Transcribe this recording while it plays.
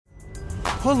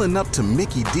Pulling up to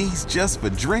Mickey D's just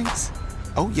for drinks?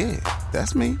 Oh yeah,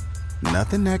 that's me.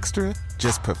 Nothing extra,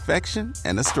 just perfection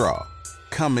and a straw.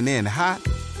 Coming in hot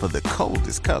for the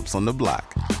coldest cups on the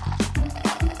block.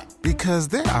 Because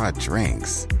there are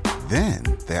drinks. Then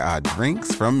there are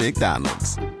drinks from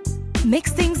McDonald's.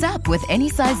 Mix things up with any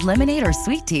size lemonade or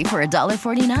sweet tea for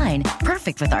 $1.49.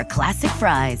 Perfect with our classic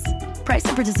fries. Price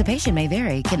and participation may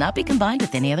vary. Cannot be combined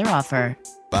with any other offer.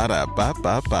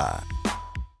 Ba-da-ba-ba-ba.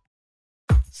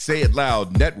 Say It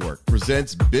Loud Network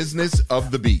presents Business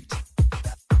of the Beat.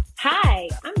 Hi,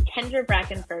 I'm Kendra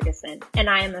Bracken-Ferguson, and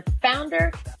I am a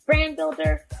founder, brand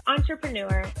builder,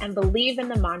 entrepreneur, and believe in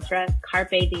the mantra Carpe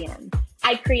Diem.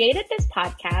 I created this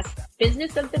podcast,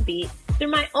 Business of the Beat, through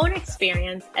my own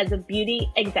experience as a beauty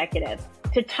executive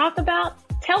to talk about,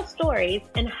 tell stories,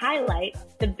 and highlight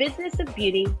the business of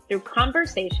beauty through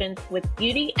conversations with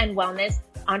beauty and wellness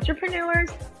entrepreneurs,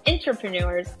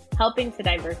 intrapreneurs, helping to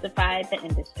diversify the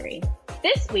industry.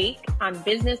 This week on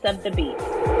Business of the Beat.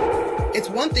 It's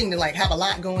one thing to have a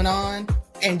lot going on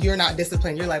and you're not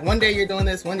disciplined. You're like, one day you're doing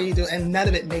this, one day you do, and none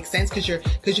of it makes sense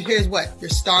because here's what you're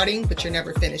starting, but you're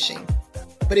never finishing.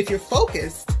 But if you're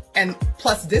focused and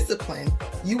plus discipline,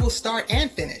 you will start and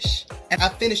finish. And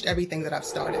I've finished everything that I've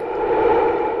started.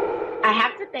 I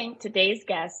have to thank today's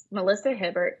guest, Melissa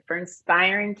Hibbert, for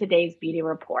inspiring today's beauty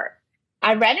report.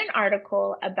 I read an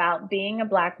article about being a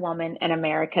Black woman in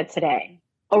America today,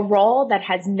 a role that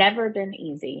has never been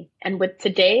easy. And with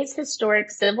today's historic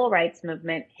civil rights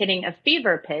movement hitting a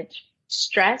fever pitch,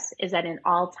 stress is at an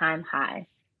all-time high.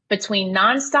 Between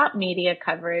nonstop media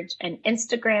coverage and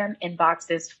Instagram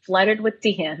inboxes flooded with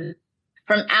DMs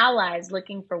from allies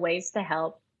looking for ways to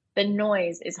help, the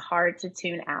noise is hard to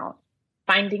tune out.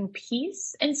 Finding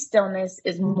peace and stillness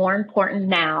is more important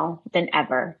now than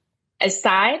ever.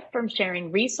 Aside from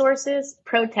sharing resources,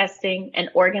 protesting, and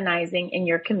organizing in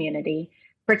your community,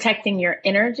 protecting your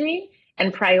energy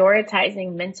and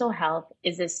prioritizing mental health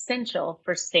is essential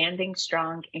for standing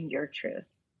strong in your truth.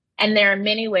 And there are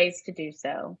many ways to do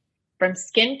so, from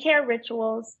skincare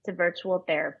rituals to virtual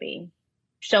therapy.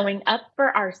 Showing up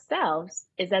for ourselves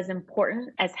is as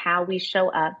important as how we show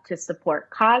up to support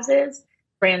causes,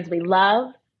 brands we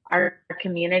love, our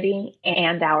community,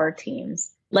 and our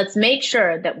teams. Let's make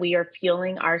sure that we are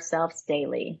fueling ourselves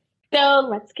daily. So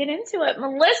let's get into it.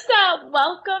 Melissa,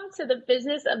 welcome to the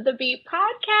Business of the Beat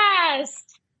podcast.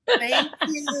 Thank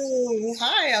you.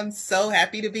 Hi, I'm so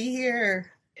happy to be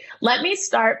here. Let me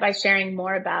start by sharing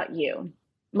more about you.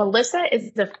 Melissa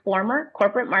is the former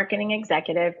corporate marketing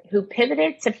executive who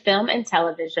pivoted to film and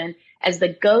television as the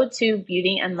go-to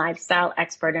beauty and lifestyle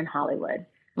expert in Hollywood.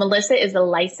 Melissa is a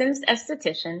licensed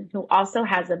esthetician who also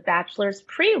has a bachelor's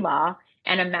pre-law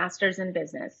and a master's in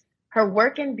business. Her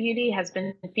work in beauty has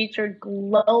been featured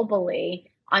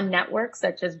globally on networks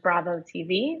such as Bravo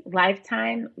TV,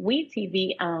 Lifetime,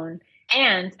 WeTV OWN,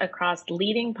 and across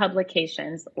leading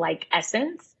publications like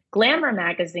Essence, Glamour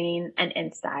Magazine, and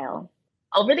InStyle.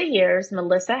 Over the years,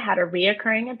 Melissa had a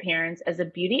reoccurring appearance as a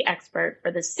beauty expert for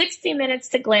the 60 Minutes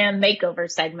to Glam makeover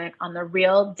segment on the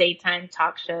Real daytime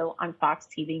talk show on Fox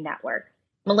TV network.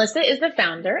 Melissa is the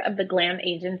founder of the GLAM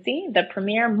Agency, the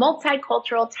premier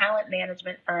multicultural talent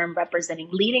management firm representing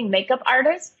leading makeup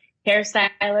artists,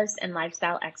 hairstylists, and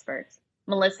lifestyle experts.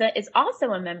 Melissa is also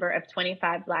a member of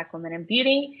 25 Black Women in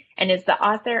Beauty and is the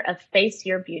author of Face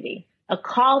Your Beauty, a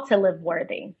call to live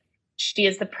worthy. She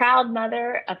is the proud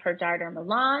mother of her daughter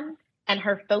Milan, and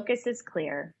her focus is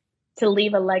clear: to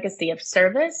leave a legacy of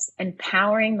service,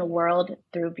 empowering the world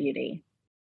through beauty.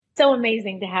 So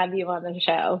amazing to have you on the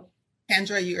show.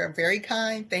 Kendra, you are very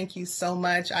kind. Thank you so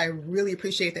much. I really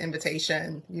appreciate the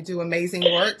invitation. You do amazing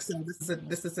work, so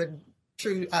this is a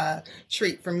true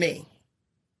treat for me.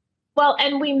 Well,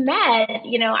 and we met,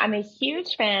 I'm a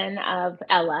huge fan of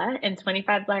Ella in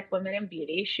 25 Black Women in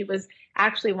Beauty. She was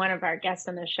actually one of our guests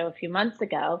on the show a few months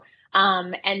ago.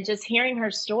 And just hearing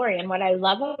her story, and what I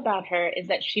love about her is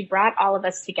that she brought all of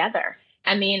us together.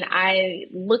 I mean,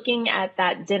 looking at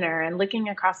that dinner and looking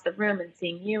across the room and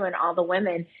seeing you and all the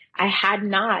women, I had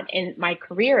not, in my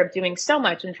career of doing so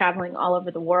much and traveling all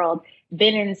over the world,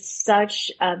 been in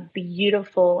such a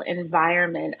beautiful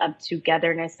environment of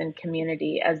togetherness and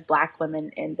community as Black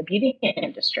women in the beauty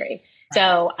industry.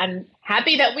 So I'm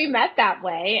happy that we met that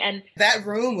way. And that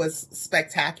room was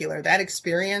spectacular. That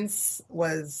experience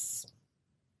was,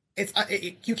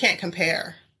 you can't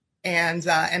compare. And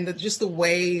just the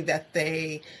way that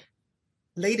they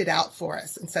laid it out for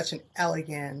us in such an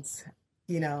elegant,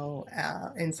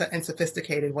 and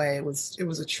sophisticated way. It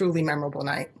was a truly memorable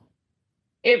night.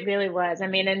 It really was. I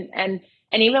mean, and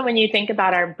even when you think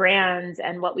about our brands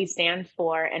and what we stand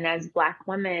for, and as Black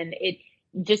women,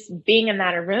 just being in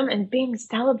that room and being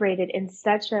celebrated in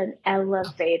such an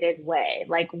elevated way.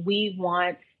 Like, we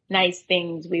want nice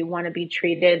things. We want to be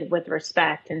treated with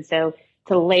respect. And so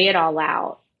to lay it all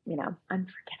out, unforgettable.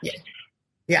 Yeah.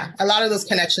 Yeah, a lot of those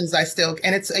connections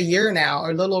and it's a year now,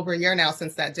 or a little over a year now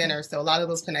since that dinner. So a lot of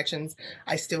those connections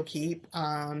I still keep,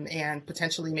 and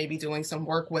potentially maybe doing some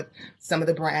work with some of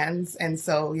the brands. And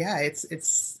so, yeah,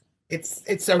 it's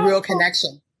a real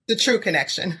connection, the true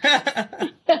connection.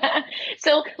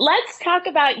 So let's talk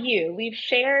about you. We've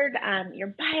shared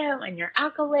your bio and your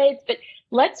accolades, but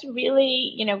let's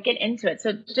really, get into it.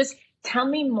 So just tell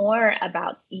me more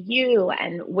about you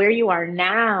and where you are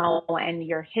now and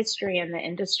your history in the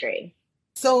industry.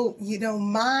 So,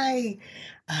 my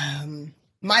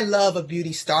love of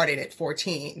beauty started at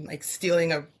 14, like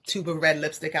stealing a tube of red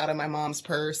lipstick out of my mom's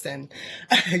purse and,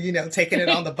 taking it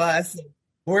on the bus,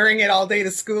 wearing it all day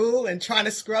to school and trying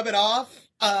to scrub it off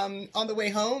on the way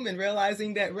home, and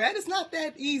realizing that red is not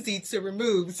that easy to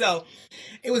remove. So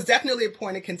it was definitely a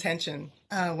point of contention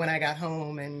when I got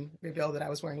home and revealed that I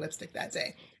was wearing lipstick that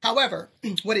day. However,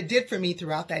 what it did for me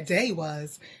throughout that day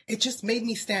was it just made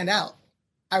me stand out.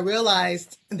 I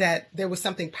realized that there was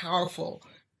something powerful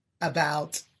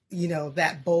about,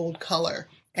 that bold color,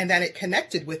 and that it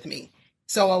connected with me.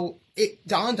 So it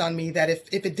dawned on me that if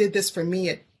it did this for me,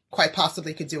 it quite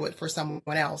possibly could do it for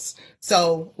someone else.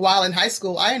 So while in high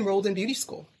school, I enrolled in beauty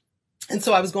school. And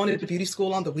so I was going to beauty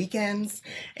school on the weekends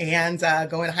and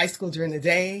going to high school during the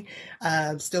day,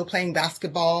 still playing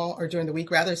basketball, or during the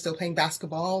week rather, still playing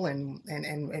basketball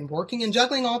and working and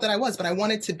juggling all that I was. But I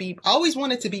always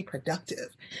wanted to be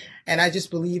productive. And I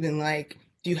just believe in, like,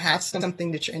 do you have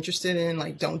something that you're interested in?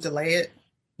 Like, don't delay it,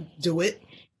 do it.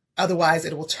 Otherwise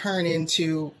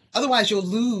you'll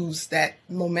lose that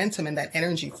momentum and that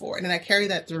energy for it. And I carry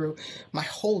that through my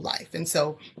whole life. And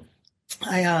so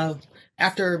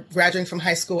after graduating from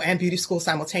high school and beauty school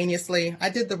simultaneously, I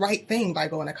did the right thing by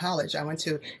going to college. I went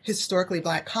to historically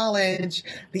Black college,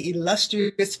 the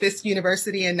illustrious Fisk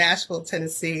University in Nashville,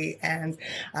 Tennessee, and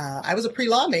I was a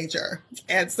pre-law major.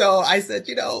 And so I said,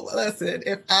 listen,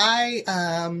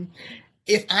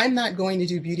 if I'm not going to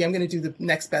do beauty, I'm going to do the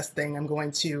next best thing. I'm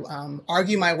going to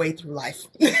argue my way through life.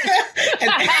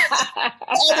 And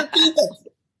other people.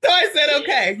 So I said,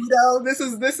 okay, this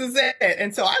is it.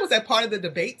 And so I was at part of the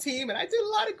debate team, and I did a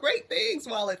lot of great things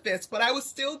while at Fisk, but I was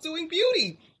still doing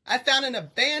beauty. I found an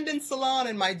abandoned salon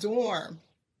in my dorm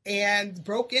and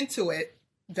broke into it.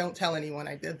 Don't tell anyone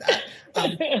I did that.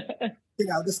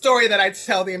 The story that I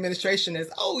tell the administration is,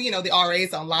 the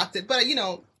RAs unlocked it. But,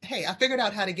 hey, I figured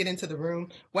out how to get into the room,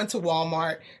 went to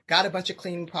Walmart, got a bunch of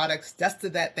cleaning products,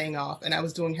 dusted that thing off, and I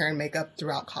was doing hair and makeup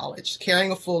throughout college,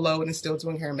 carrying a full load and still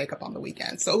doing hair and makeup on the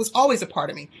weekends. So it was always a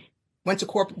part of me.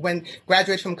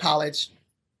 Graduated from college,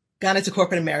 got into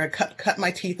corporate America, cut my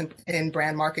teeth in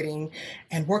brand marketing,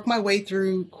 and worked my way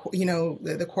through,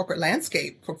 the corporate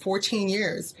landscape for 14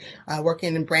 years,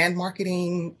 working in brand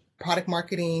marketing, product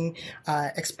marketing,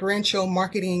 experiential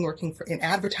marketing, working in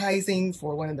advertising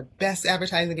for one of the best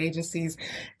advertising agencies,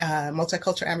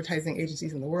 multicultural advertising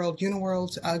agencies in the world,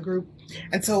 Uniworld Group.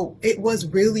 And so it was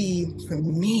really, for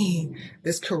me,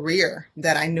 this career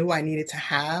that I knew I needed to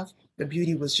have. The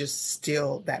beauty was just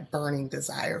still that burning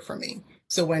desire for me.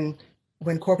 So when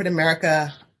corporate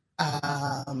America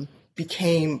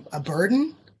became a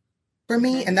burden for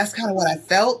me, and that's kind of what I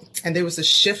felt, and there was a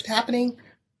shift happening,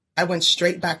 I went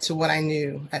straight back to what I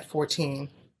knew at 14,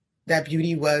 that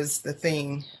beauty was the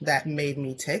thing that made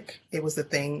me tick. It was the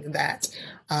thing that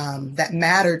that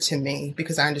mattered to me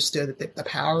because I understood the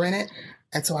power in it.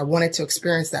 And so I wanted to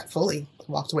experience that fully.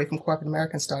 Walked away from corporate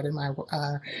America and started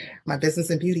my business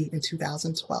in beauty in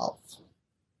 2012.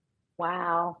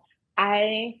 Wow.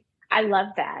 I love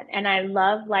that. And I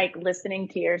love, like, listening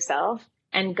to yourself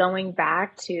and going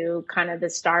back to kind of the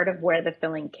start of where the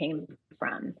feeling came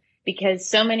from. Because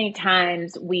so many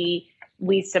times we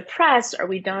suppress, or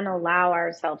we don't allow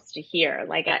ourselves to hear.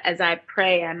 Like, as I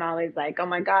pray, I'm always like, oh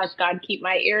my gosh, God, keep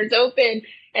my ears open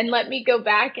and let me go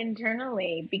back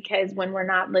internally. Because when we're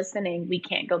not listening, we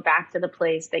can't go back to the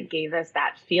place that gave us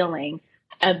that feeling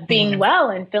of being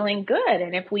well and feeling good.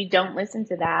 And if we don't listen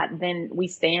to that, then we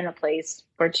stay in a place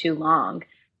for too long.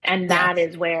 And that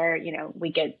is where, we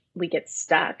get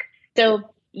stuck. So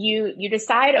you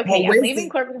decide, okay, I'm leaving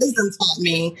corporate.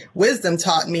 Wisdom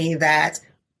taught me that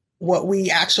what we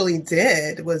actually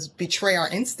did was betray our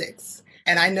instincts.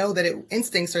 And I know that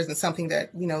instincts isn't something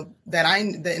that,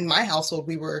 that in my household,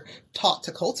 we were taught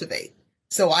to cultivate.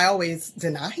 So I always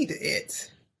denied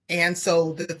it. And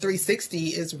so the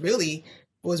 360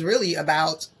 was really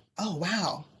about, oh,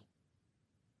 wow,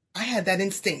 I had that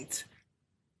instinct.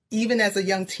 even as a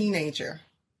young teenager.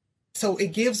 So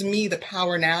it gives me the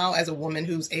power now as a woman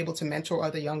who's able to mentor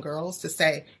other young girls to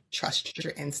say, trust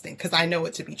your instinct, because I know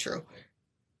it to be true.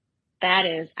 That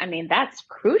is, I mean, that's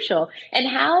crucial. And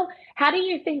how do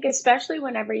you think, especially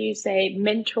whenever you say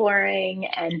mentoring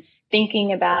and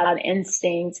thinking about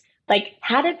instincts, like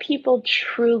how do people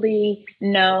truly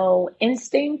know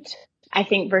instinct, I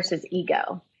think, versus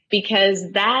ego? Because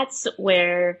that's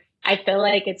where I feel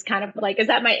like it's kind of like, is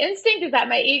that my instinct? Is that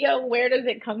my ego? Where does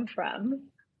it come from?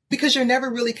 Because you're never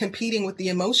really competing with the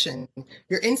emotion.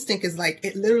 Your instinct is like,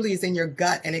 it literally is in your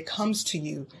gut and it comes to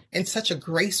you in such a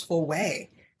graceful way.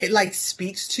 It like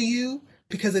speaks to you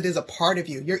because it is a part of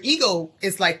you. Your ego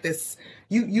is like this,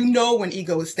 you know when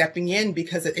ego is stepping in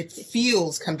because it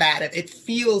feels combative. It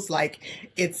feels like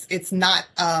it's not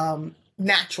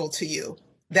natural to you,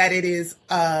 that it is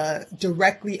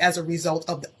directly as a result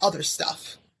of the other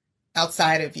stuff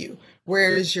outside of you.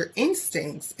 Whereas your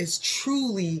instincts is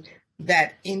truly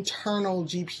that internal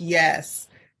GPS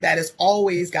that is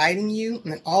always guiding you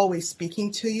and always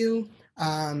speaking to you,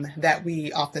 that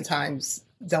we oftentimes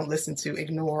don't listen to,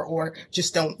 ignore, or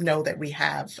just don't know that we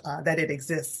have, that it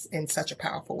exists in such a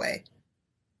powerful way.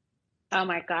 Oh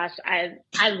my gosh,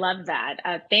 I love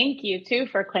that. Thank you too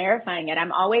for clarifying it.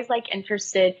 I'm always like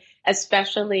interested,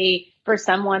 especially for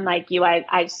someone like you.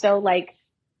 I so like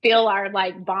feel our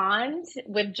like bond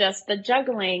with just the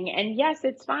juggling. And yes,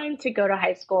 it's fine to go to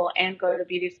high school and go to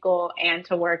beauty school and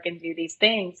to work and do these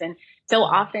things. And so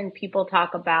often people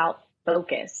talk about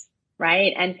focus,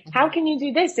 right? And how can you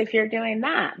do this if you're doing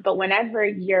that? But whenever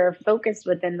you're focused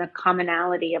within the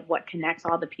commonality of what connects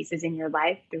all the pieces in your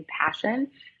life through passion,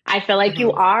 I feel like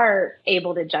you are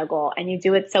able to juggle and you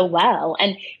do it so well.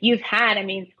 And you've had, I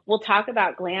mean, we'll talk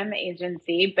about GLAM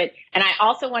Agency, and I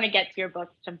also want to get to your book,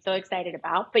 which I'm so excited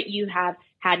about, but you have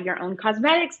had your own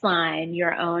cosmetics line,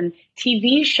 your own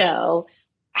TV show.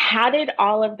 How did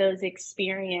all of those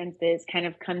experiences kind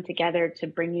of come together to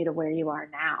bring you to where you are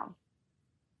now?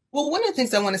 Well, one of the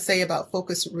things I want to say about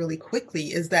focus really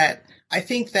quickly is that I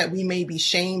think that we may be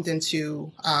shamed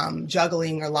into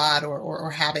juggling a lot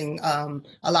or having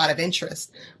a lot of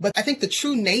interest. But I think the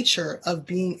true nature of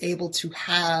being able to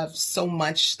have so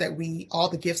much all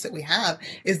the gifts that we have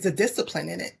is the discipline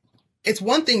in it. It's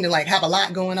one thing to like have a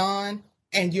lot going on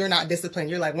and you're not disciplined.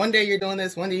 You're like, one day you're doing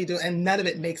this, one day you do, and none of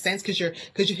it makes sense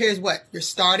because here's what you're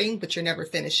starting, but you're never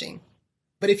finishing.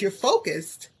 But if you're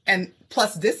focused and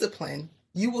plus discipline,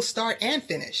 you will start and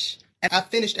finish. And I've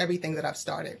finished everything that I've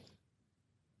started.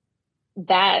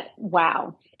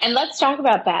 Wow. And let's talk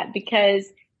about that because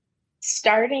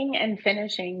starting and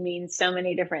finishing means so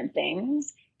many different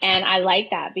things. And I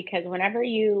like that because whenever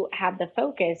you have the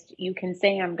focus, you can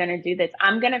say, I'm going to do this.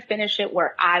 I'm going to finish it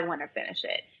where I want to finish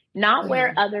it, not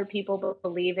where other people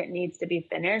believe it needs to be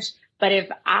finished. But if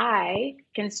I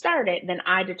can start it, then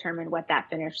I determine what that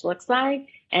finish looks like.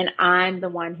 And I'm the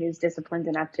one who's disciplined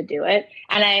enough to do it.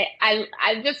 And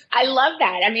I love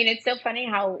that. I mean, it's so funny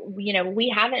how,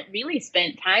 we haven't really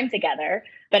spent time together,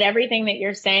 but everything that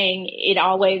you're saying, it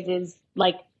always is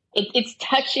like, it's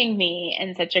touching me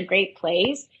in such a great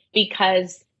place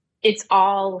because it's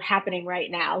all happening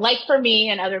right now, like for me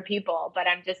and other people, but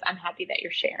I'm happy that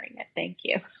you're sharing it. Thank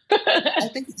you. I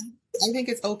think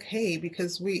it's okay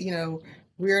because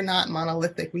we're not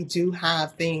monolithic. We do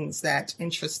have things that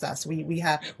interest us.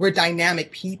 We're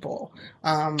dynamic people.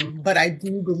 But I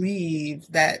do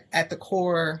believe that at the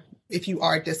core, if you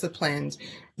are disciplined,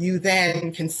 you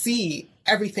then can see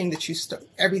everything that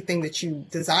you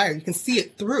desire. You can see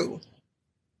it through,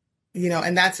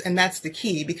 and that's the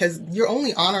key because you're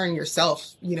only honoring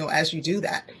yourself, as you do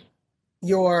that.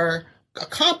 Your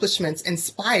accomplishments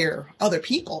inspire other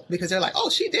people because they're like, oh,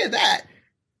 she did that.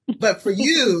 But for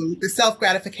you, the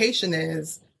self-gratification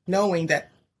is knowing that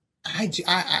I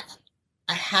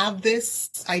have this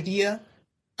idea,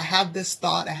 I have this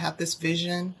thought, I have this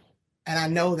vision, and I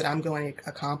know that I'm going to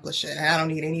accomplish it. And I don't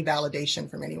need any validation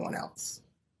from anyone else.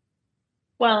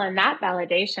 Well, and that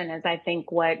validation is, I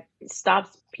think, what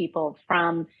stops people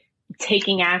from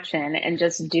taking action and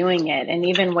just doing it. And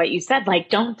even what you said, like,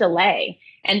 don't delay.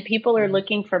 And people are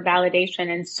looking for validation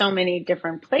in so many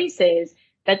different places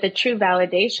that the true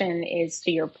validation is,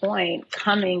 to your point,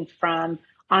 coming from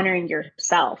honoring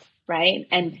yourself, right?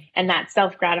 And that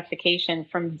self-gratification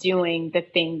from doing the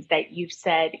things that you've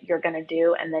said you're going to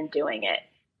do and then doing it.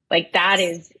 Like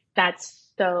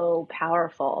that's so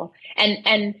powerful.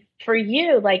 And for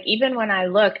you, like, even when I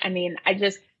look, I mean,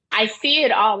 I see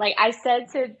it all. Like I said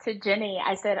to Jenny,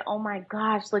 I said, oh my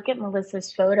gosh, look at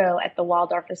Melissa's photo at the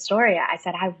Waldorf Astoria. I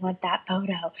said, I want that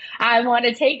photo. I want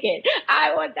to take it.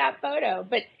 I want that photo.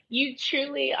 But you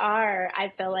truly are,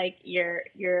 I feel like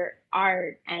your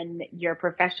art and your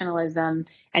professionalism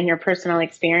and your personal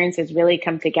experiences really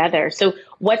come together. So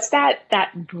what's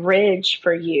that bridge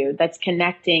for you that's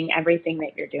connecting everything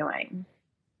that you're doing?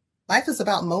 Life is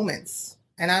about moments,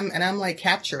 and I'm like,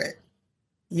 capture it,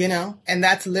 and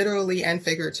that's literally and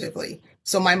figuratively.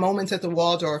 So my moments at the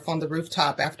Waldorf on the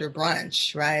rooftop after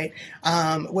brunch, right,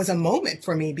 was a moment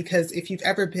for me, because if you've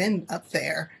ever been up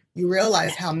there, you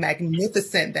realize how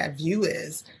magnificent that view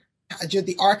is,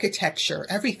 the architecture,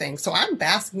 everything. So I'm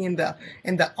basking in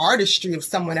the artistry of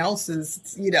someone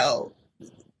else's,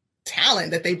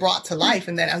 talent that they brought to life.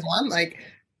 And then I'm like,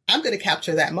 I'm going to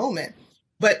capture that moment.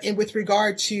 But with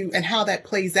regard to, and how that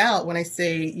plays out when I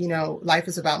say, life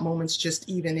is about moments, just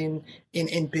even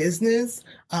in business,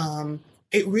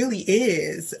 it really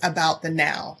is about the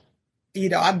now.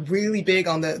 I'm really big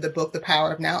on the book, The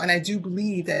Power of Now. And I do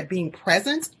believe that being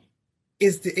present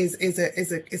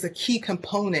is a key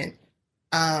component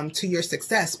to your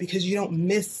success, because you don't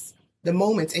miss the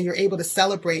moments and you're able to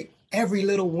celebrate every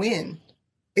little win.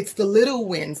 It's the little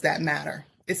wins that matter.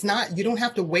 It's not, you don't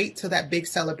have to wait till that big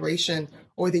celebration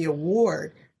or the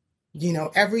award.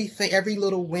 Everything, every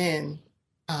little win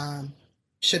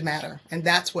should matter. And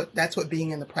that's what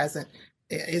being in the present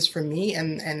is for me.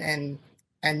 And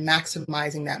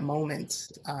maximizing that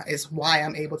moment is why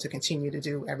I'm able to continue to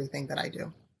do everything that I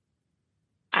do.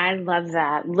 I love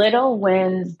that. Little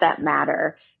wins that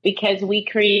matter, because we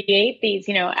create these,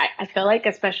 I feel like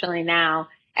especially now,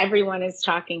 everyone is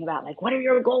talking about like, what are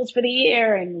your goals for the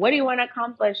year and what do you want to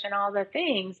accomplish and all the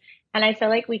things. And I feel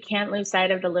like we can't lose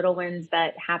sight of the little wins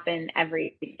that happen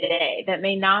every day that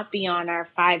may not be on our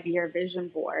 5-year vision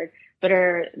board, but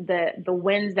are the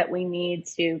wins that we need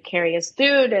to carry us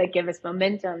through, to give us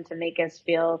momentum, to make us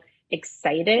feel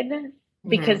excited.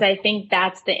 Because I think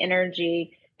that's the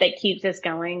energy that keeps us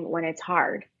going when it's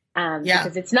hard.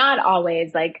 Because it's not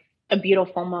always like a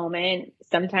beautiful moment.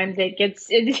 Sometimes it's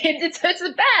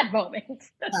a bad moment.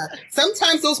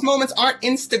 Sometimes those moments aren't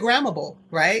Instagrammable,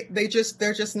 right? They're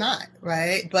just not,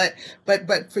 right? But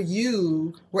for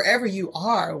you, wherever you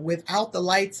are, without the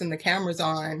lights and the cameras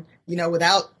on,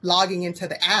 without logging into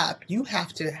the app, you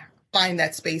have to find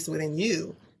that space within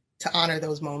you to honor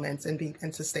those moments and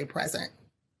to stay present,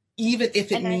 even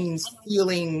if it means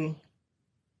feeling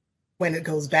when it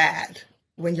goes bad,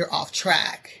 when you're off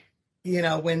track,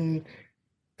 when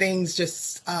things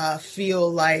just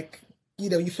feel like,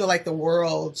 you feel like the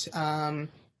world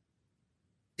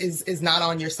is not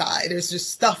on your side. There's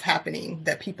just stuff happening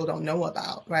that people don't know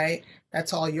about, right?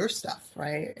 That's all your stuff,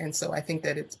 right? And so I think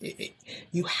that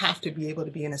you have to be able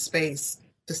to be in a space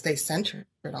to stay centered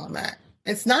on that.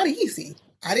 It's not easy.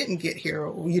 I didn't get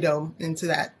here, into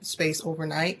that space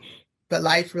overnight, but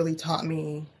life really taught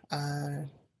me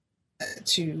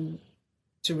to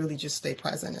really just stay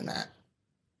present in that.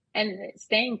 And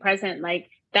staying present like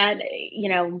that,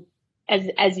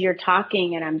 as you're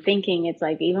talking and I'm thinking, it's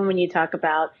like, even when you talk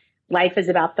about life is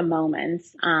about the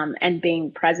moments and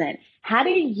being present, how do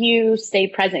you stay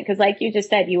present? Because like you just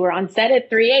said, you were on set at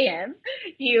 3 a.m.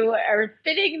 You are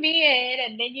fitting me in,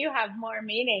 and then you have more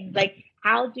meetings. Like,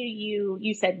 how do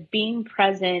you said being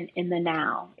present in the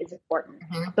now is important.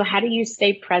 So how do you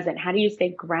stay present? How do you stay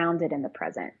grounded in the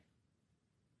present?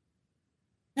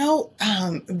 No,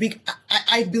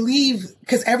 I believe,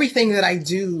 because everything that I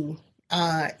do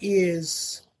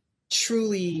is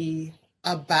truly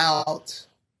about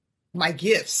my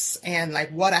gifts and like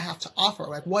what I have to offer,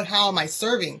 like how am I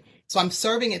serving? So I'm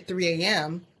serving at 3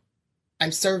 a.m.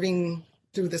 I'm serving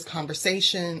through this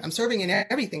conversation. I'm serving in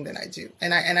everything that I do.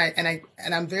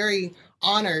 And I'm very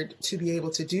honored to be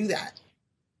able to do that.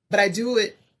 But I do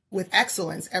it with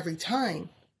excellence every time.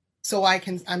 So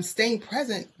I'm staying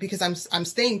present because I'm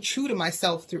staying true to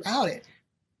myself throughout it.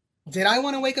 Did I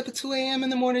want to wake up at 2 a.m. in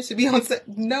the morning to be on set?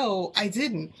 No, I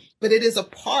didn't. But it is a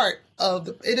part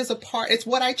it's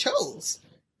what I chose,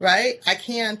 right? I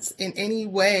can't in any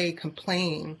way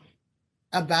complain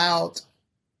about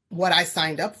what I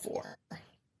signed up for.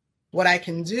 What I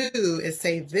can do is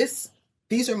say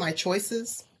these are my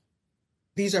choices.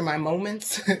 These are my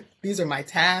moments. These are my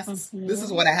tasks. This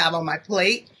is what I have on my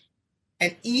plate.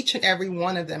 And each and every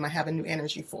one of them, I have a new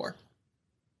energy for.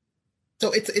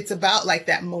 So it's about like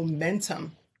that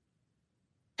momentum.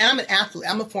 And I'm an athlete.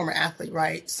 I'm a former athlete,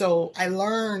 right? So I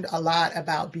learned a lot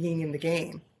about being in the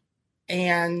game.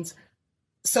 And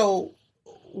so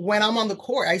when I'm on the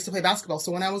court, I used to play basketball.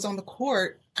 So when I was on the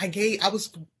court, I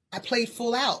played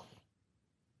full out.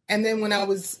 And then when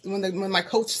my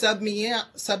coach subbed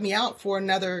me out for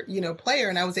another, player,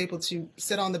 and I was able to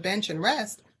sit on the bench and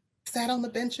rest, sat on the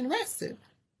bench and rested.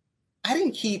 I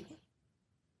didn't keep,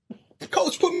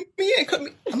 coach put me in.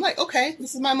 I'm like, okay,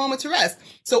 this is my moment to rest.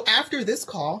 So after this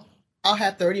call, I'll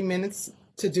have 30 minutes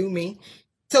to do me.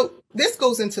 So this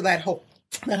goes into that whole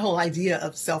idea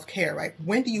of self-care, right?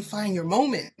 When do you find your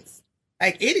moments?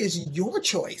 Like, it is your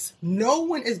choice. No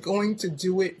one is going to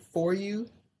do it for you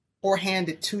or hand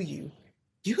it to you.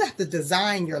 You have to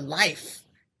design your life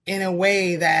in a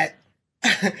way that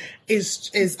is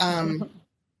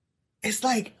it's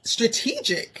like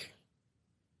strategic.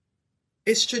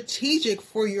 It's strategic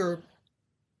for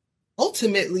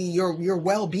ultimately your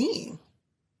well-being.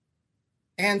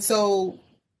 And so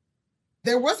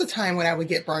there was a time when I would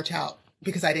get burnt out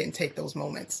because I didn't take those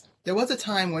moments. There was a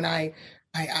time when I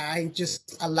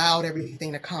just allowed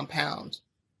everything to compound,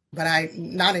 but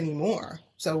not anymore.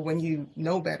 So when you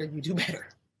know better, you do better.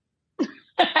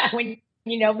 When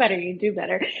you know better, you do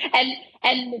better.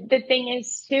 And the thing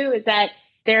is too, is that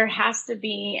there has to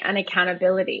be an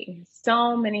accountability.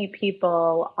 So many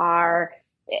people are,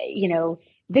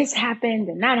 this happened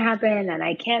and that happened and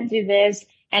I can't do this.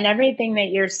 And everything that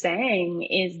you're saying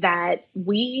is that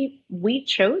we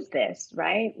chose this,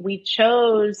 right? We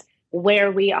chose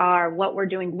where we are, what we're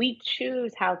doing. We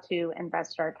choose how to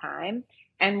invest our time,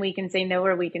 and we can say no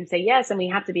or we can say yes, and we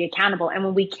have to be accountable. And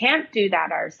when we can't do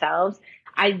that ourselves,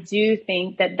 I do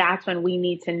think that that's when we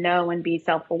need to know and be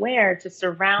self-aware to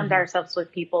surround ourselves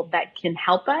with people that can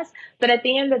help us. But at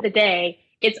the end of the day,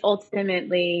 it's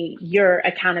ultimately your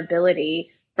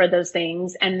accountability for those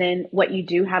things, and then what you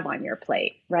do have on your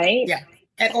plate, right? Yeah,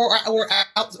 and or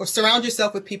surround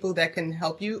yourself with people that can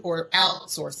help you, or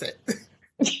outsource it.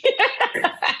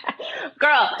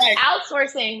 Girl, like,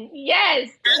 outsourcing, yes.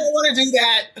 I don't want to do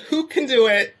that. Who can do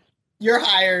it? You're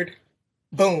hired.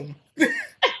 Boom.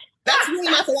 That's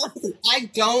really my philosophy. I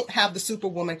don't have the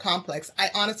superwoman complex. I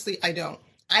don't.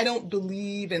 I don't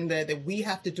believe in that we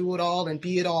have to do it all and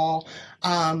be it all,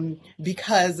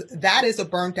 because that is a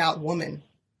burnt out woman.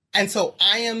 And so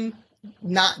I'm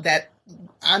not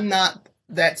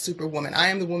that superwoman. I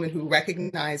am the woman who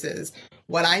recognizes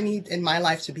what I need in my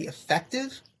life to be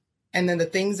effective. And then the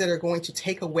things that are going to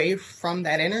take away from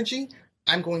that energy,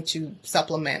 I'm going to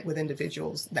supplement with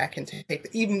individuals that can take,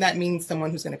 even that means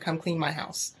someone who's going to come clean my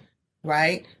house,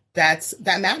 right? That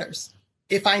matters.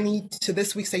 If I need to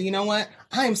this week say, you know what,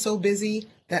 I am so busy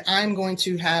that I'm going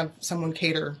to have someone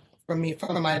cater for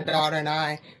my daughter and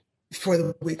I for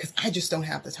the week because I just don't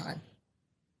have the time.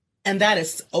 And that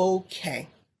is okay.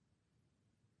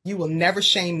 You will never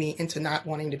shame me into not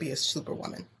wanting to be a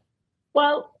superwoman.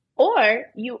 Well, or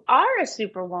you are a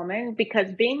superwoman,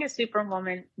 because being a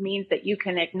superwoman means that you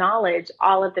can acknowledge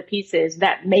all of the pieces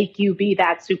that make you be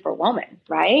that superwoman,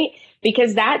 right?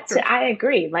 Because that's, sure. I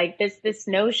agree. Like this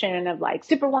notion of like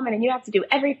superwoman and you have to do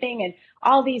everything and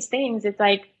all these things, it's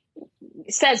like,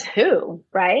 says who,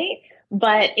 right?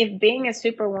 But if being a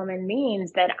superwoman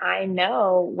means that I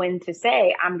know when to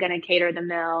say, I'm going to cater the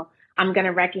meal, I'm going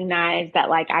to recognize that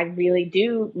like I really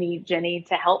do need Jenny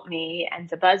to help me and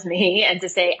to buzz me and to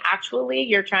say, actually,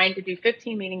 you're trying to do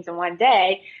 15 meetings in one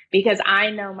day, because I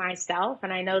know myself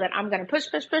and I know that I'm going to push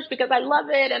because I love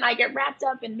it and I get wrapped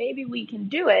up and maybe we can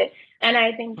do it. And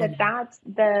I think that that's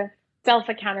the self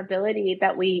accountability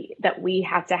that we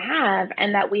have to have,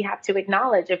 and that we have to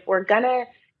acknowledge if we're going to,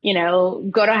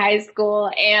 go to high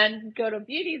school and go to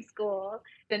beauty school,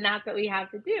 then that's what we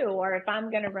have to do. Or if I'm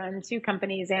going to run 2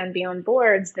 companies and be on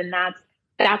boards, then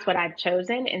that's what I've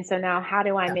chosen. And so now how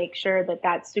do I make sure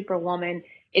that superwoman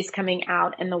is coming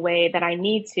out in the way that I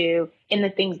need to in the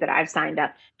things that I've signed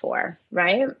up for,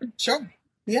 right? Sure.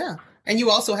 Yeah. And you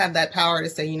also have that power to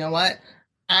say, you know what,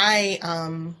 I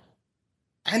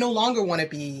no longer want to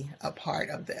be a part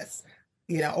of this.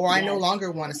 Or I no longer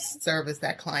want to serve as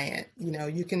that client.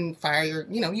 You can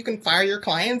fire your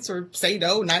clients or say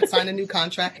no, not sign a new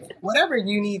contract, whatever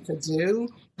you need to do.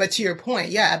 But to your point,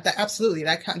 yeah, absolutely.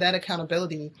 That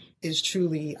accountability is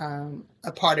truly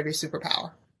a part of your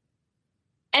superpower.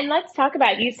 And let's talk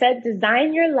about, you said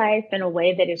design your life in a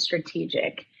way that is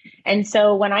strategic. And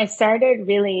so when I started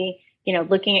really,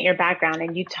 looking at your background,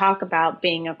 and you talk about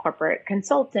being a corporate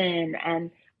consultant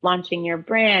and launching your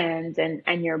brand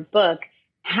and your book,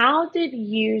 how did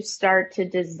you start to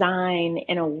design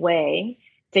in a way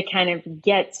to kind of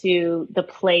get to the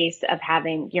place of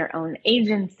having your own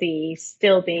agency,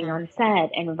 still being on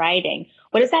set and writing?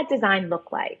 What does that design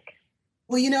look like?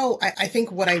 Well, I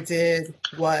think what I did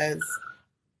was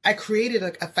I created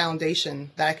a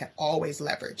foundation that I can always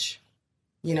leverage.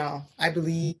 I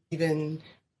believe in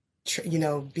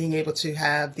being able to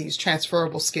have these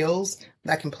transferable skills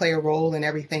that can play a role in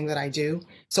everything that I do.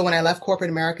 So when I left corporate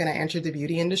America and I entered the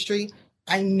beauty industry,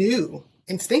 I knew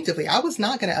instinctively I was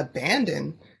not going to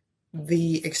abandon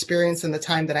the experience and the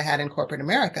time that I had in corporate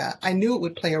America. I knew it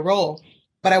would play a role,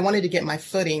 but I wanted to get my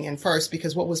footing in first,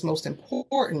 because what was most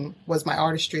important was my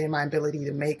artistry and my ability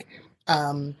to make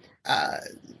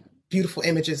beautiful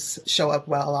images show up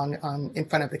well on in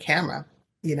front of the camera,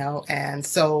 and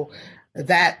so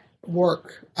that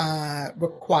work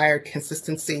required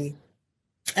consistency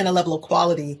and a level of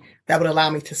quality that would allow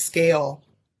me to scale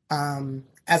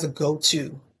as a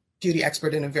go-to beauty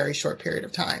expert in a very short period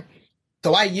of time.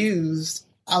 So I used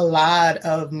a lot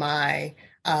of my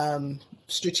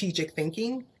strategic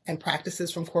thinking and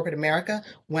practices from corporate America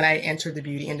when I entered the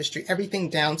beauty industry, everything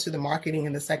down to the marketing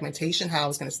and the segmentation, how I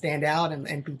was going to stand out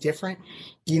and be different,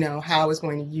 how I was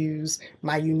going to use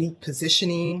my unique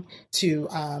positioning to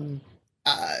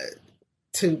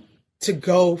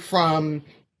go from,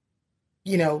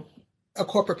 a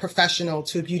corporate professional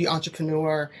to a beauty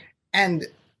entrepreneur and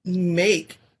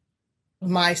make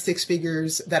my six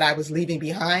figures that I was leaving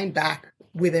behind back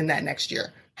within that next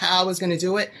year. How I was going to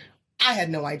do it, I had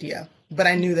no idea, but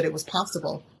I knew that it was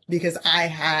possible because I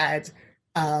had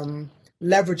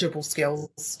leverageable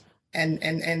skills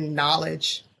and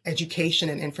knowledge, education,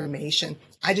 and information.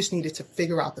 I just needed to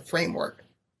figure out the framework.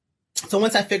 So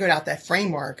once I figured out that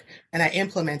framework and I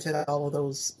implemented all of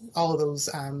those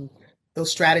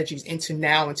strategies into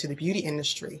the beauty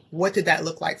industry, what did that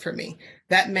look like for me?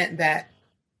 That meant that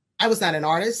I was not an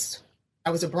artist,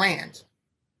 I was a brand.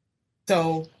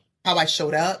 So how I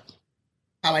showed up,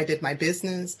 how I did my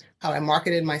business, how I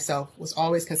marketed myself was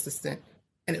always consistent,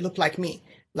 and it looked like me.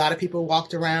 A lot of people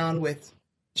walked around with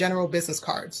general business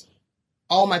cards.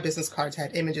 All my business cards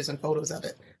had images and photos of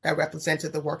it that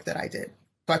represented the work that I did.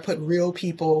 So I put real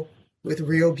people with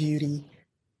real beauty,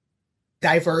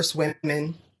 diverse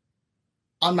women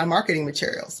on my marketing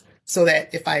materials, so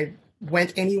that if I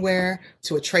went anywhere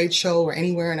to a trade show or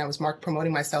anywhere and I was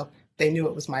promoting myself, they knew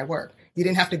it was my work. You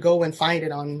didn't have to go and find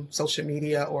it on social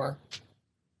media or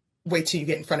wait till you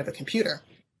get in front of a computer.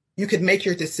 You could make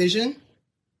your decision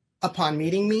upon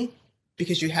meeting me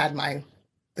because you had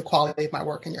the quality of my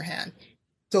work in your hand.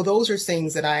 So those are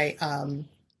things that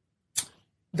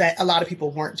that a lot of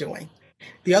people weren't doing.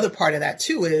 The other part of that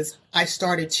too is I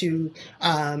started to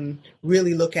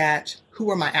really look at who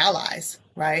are my allies,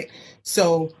 right?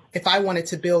 So if I wanted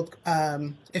to build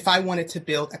a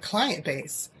client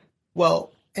base,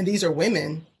 well, and these are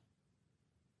women,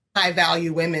 high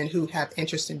value women who have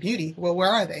interest in beauty. Well, where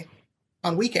are they?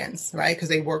 On weekends, right? Because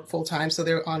they work full time, so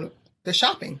they're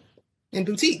shopping in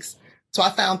boutiques. So I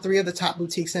found 3 of the top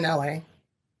boutiques in LA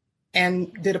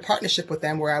and did a partnership with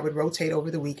them where I would rotate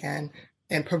over the weekend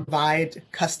and provide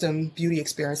custom beauty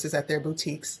experiences at their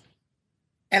boutiques.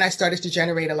 And I started to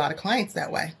generate a lot of clients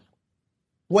that way.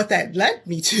 What that led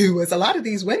me to was a lot of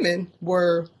these women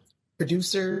were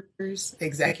producers,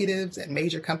 executives at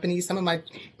major companies. Some of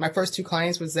my first 2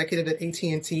 clients were executive at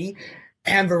AT&T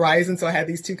and Verizon. So I had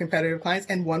these 2 competitive clients,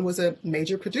 and one was a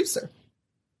major producer.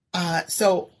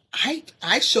 So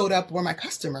I showed up where my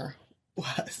customer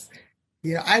was.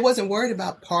 I wasn't worried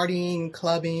about partying,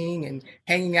 clubbing, and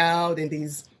hanging out in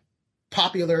these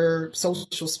popular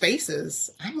social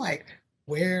spaces. I'm like,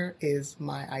 where is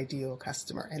my ideal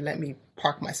customer? And let me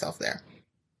park myself there.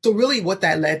 So really what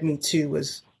that led me to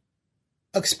was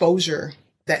exposure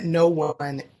that no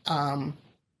one,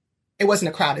 it wasn't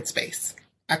a crowded space.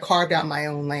 I carved out my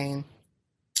own lane.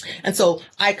 And so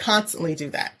I constantly do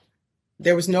that.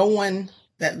 There was no one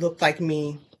that looked like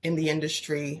me in the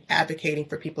industry advocating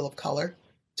for people of color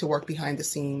to work behind the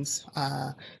scenes.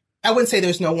 I wouldn't say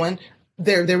there's no one.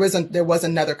 There was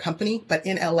another company, but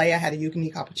in LA, I had a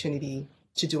unique opportunity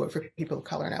to do it for people of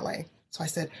color in LA. So I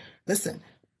said, listen,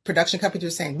 production companies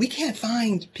are saying, we can't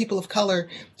find people of color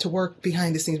to work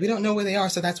behind the scenes. We don't know where they are,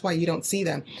 so that's why you don't see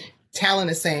them.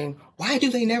 Talent is saying, why do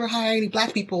they never hire any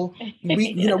Black people?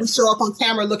 We show up on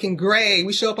camera looking gray.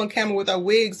 We show up on camera with our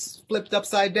wigs flipped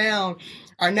upside down.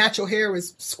 Our natural hair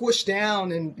is squished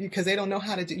down, and because they don't know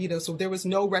how to do, so there was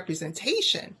no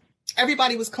representation.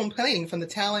 Everybody was complaining from the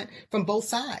talent from both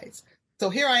sides. So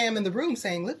here I am in the room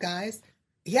saying, look, guys,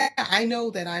 yeah, I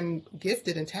know that I'm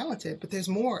gifted and talented, but there's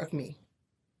more of me.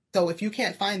 So if you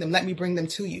can't find them, let me bring them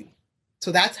to you.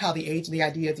 So that's how the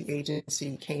idea of the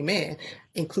agency came in.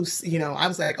 I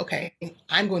was like, okay,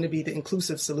 I'm going to be the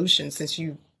inclusive solution since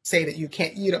you say that you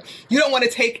can't, you don't want to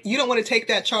take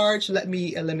that charge. Let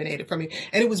me eliminate it from you.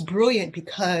 And it was brilliant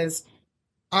because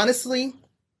honestly,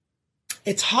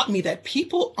 it taught me that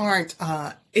people aren't,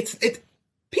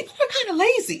 people are kind of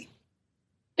lazy,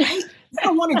 right? They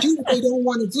don't want to do what they don't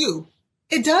want to do.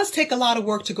 It does take a lot of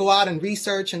work to go out and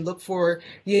research and look for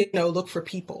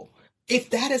people. If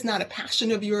that is not a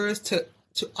passion of yours to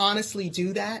honestly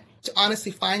do that, to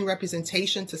honestly find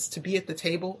representation, to be at the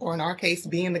table, or in our case,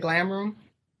 be in the glam room,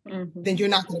 then you're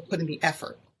not going to put in the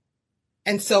effort.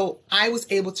 And so I was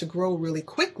able to grow really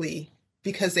quickly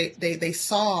because they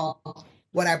saw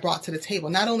what I brought to the table.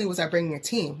 Not only was I bringing a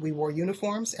team, we wore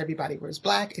uniforms. Everybody wears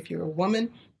black. If you're a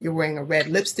woman, you're wearing a red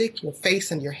lipstick, your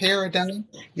face and your hair are done.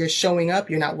 You're showing up.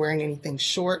 You're not wearing anything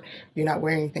short. You're not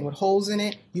wearing anything with holes in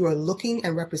it. You are looking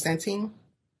and representing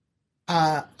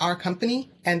our company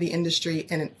and the industry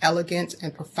in an elegant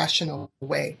and professional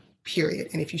way, period.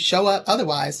 And if you show up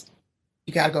otherwise,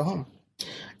 you got to go home.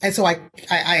 And so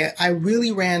I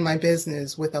really ran my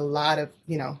business with a lot of,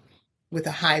 with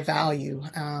a high value.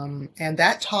 And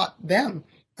that taught them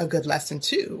a good lesson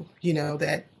too,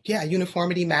 that,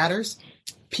 uniformity matters.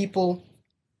 People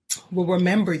will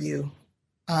remember you.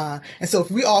 And so if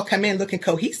we all come in looking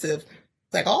cohesive,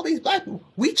 like all these Black people,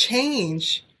 we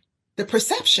change the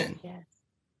perception.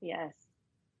 Yes.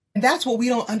 And that's what we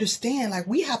don't understand. Like,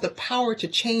 we have the power to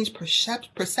change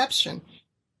perception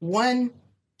one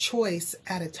choice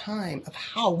at a time of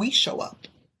how we show up.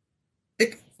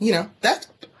 That's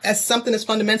as something as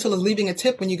fundamental as leaving a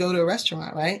tip when you go to a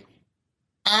restaurant, right?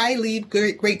 I leave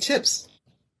great tips.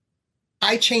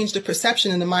 I change the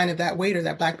perception in the mind of that waiter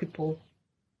that Black people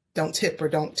don't tip or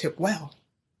don't tip well,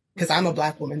 because I'm a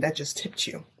Black woman that just tipped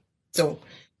you. So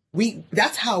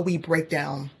that's how we break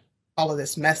down all of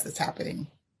this mess that's happening,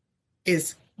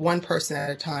 is one person at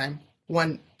a time,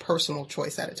 one personal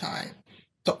choice at a time.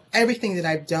 So everything that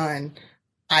I've done,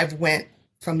 I've went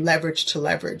from leverage to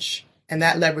leverage. And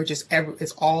that leverage is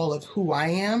all of who I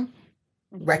am,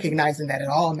 recognizing that it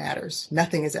all matters.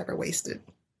 Nothing is ever wasted.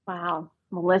 Wow.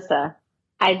 Melissa,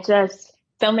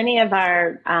 so many of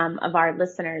our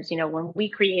listeners, when we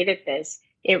created this,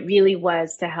 it really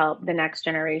was to help the next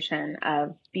generation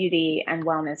of beauty and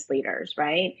wellness leaders,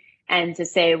 right? And to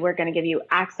say, we're going to give you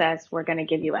access, we're going to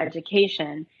give you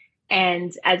education.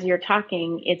 And as you're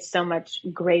talking, it's so much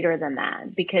greater than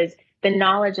that, because the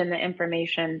knowledge and the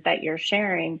information that you're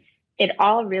sharing, it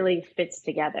all really fits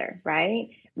together, right?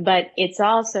 But it's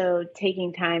also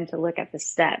taking time to look at the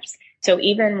steps. So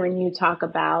even when you talk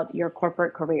about your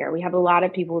corporate career, we have a lot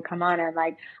of people who come on and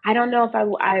like, I don't know if I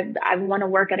want to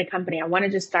work at a company. I want to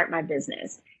just start my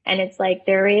business. And it's like,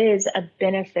 there is a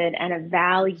benefit and a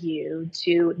value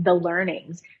to the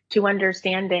learnings, to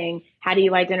understanding how do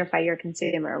you identify your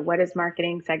consumer? What does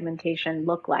marketing segmentation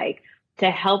look like to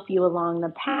help you along the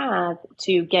path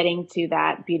to getting to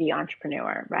that beauty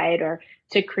entrepreneur, right? Or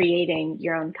to creating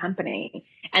your own company.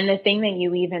 And the thing that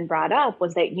you even brought up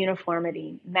was that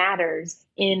uniformity matters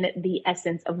in the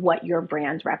essence of what your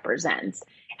brand represents.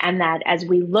 And that as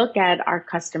we look at our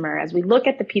customer, as we look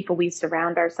at the people we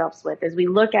surround ourselves with, as we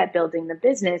look at building the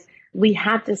business, we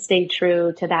have to stay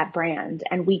true to that brand.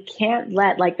 And we can't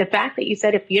let, like the fact that you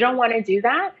said, if you don't want to do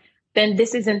that, then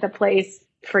this isn't the place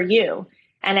for you.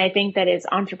 And I think that as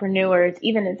entrepreneurs,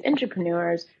 even as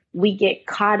entrepreneurs, we get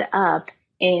caught up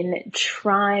in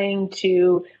trying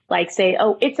to like say,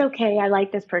 oh, it's okay, I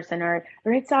like this person, or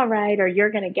it's all right, or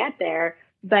you're going to get there.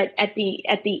 But at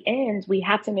the end, we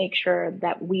have to make sure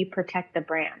that we protect the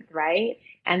brand, right?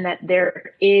 And that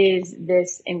there is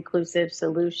this inclusive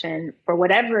solution for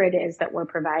whatever it is that we're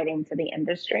providing to the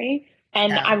industry.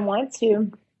 And I want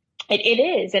to,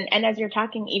 it is. And as you're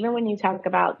talking, even when you talk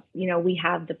about, we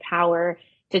have the power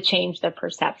to change the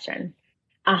perception,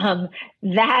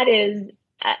 that is,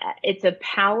 it's a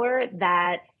power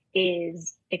that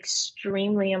is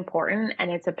extremely important. And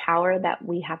it's a power that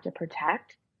we have to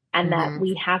protect and that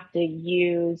we have to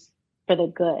use for the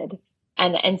good.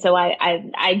 And so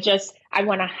I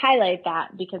want to highlight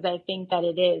that, because I think that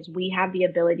it is, we have the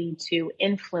ability to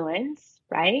influence,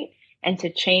 right? And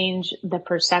to change the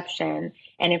perception.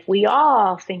 And if we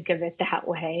all think of it that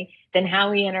way, then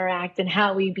how we interact and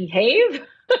how we behave,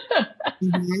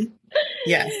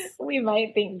 yes, we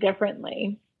might think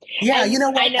differently. Yeah, and you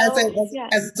know what?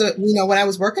 when I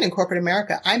was working in corporate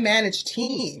America, I managed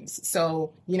teams.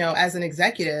 So, as an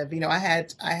executive, I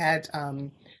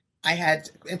had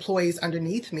employees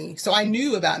underneath me. So I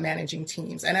knew about managing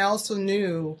teams, and I also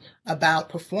knew about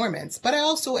performance, but I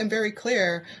also am very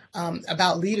clear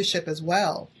about leadership as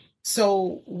well.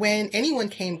 So when anyone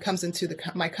comes into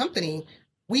my company,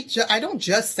 I don't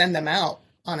just send them out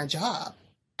on a job.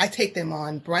 I take them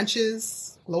on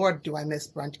brunches. Lord, do I miss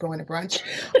brunch, going to brunch?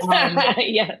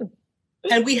 Yes.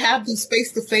 And we have these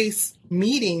face-to-face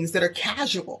meetings that are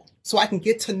casual, so I can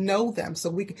get to know them, so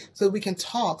we can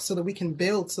talk, so that we can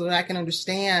build, so that I can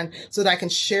understand, so that I can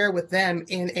share with them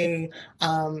in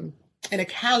a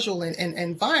casual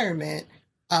environment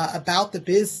about the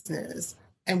business,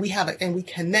 and we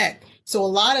connect. So a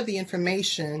lot of the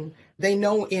information they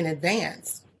know in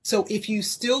advance. So if you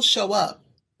still show up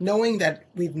knowing that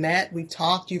we've met, we've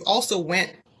talked, you've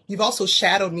also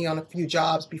shadowed me on a few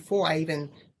jobs before I even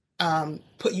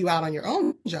put you out on your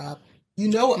own job, you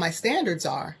know what my standards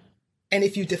are. And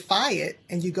if you defy it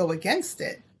and you go against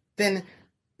it, then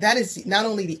that is not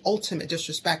only the ultimate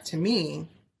disrespect to me,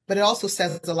 but it also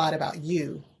says a lot about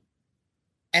you.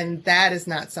 And that is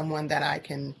not someone that I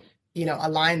can,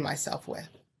 align myself with.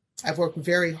 I've worked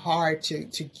very hard to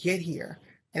get here.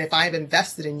 And if I've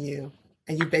invested in you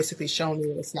and you've basically shown me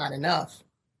that it's not enough,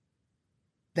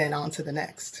 then on to the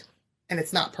next. And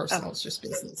it's not personal, It's just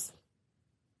business.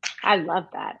 I love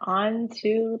that. On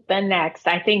to the next.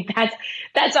 I think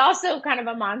that's also kind of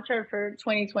a mantra for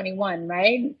 2021,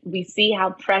 right? We see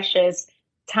how precious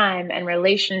time and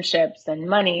relationships and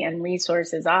money and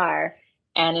resources are.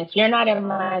 And if you're not in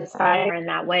my fire in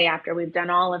that way after we've done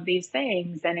all of these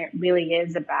things, then it really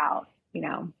is about,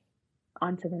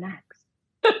 on to the next.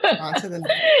 On to the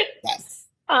next. Yes.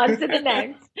 On to the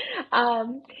next.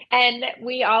 And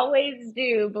we always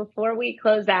do, before we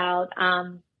close out,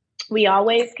 we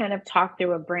always kind of talk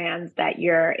through a brand that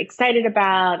you're excited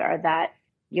about or that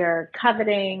you're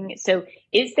coveting. So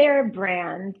is there a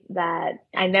brand that,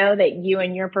 I know that you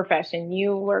and your profession,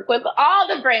 you work with all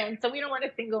the brands, so we don't want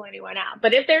to single anyone out,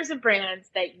 but if there's a brand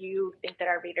that you think that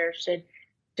our readers should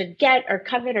get or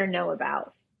covet or know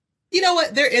about? You know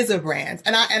what? There is a brand,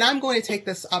 and I'm going to take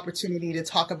this opportunity to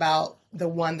talk about the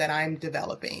one that I'm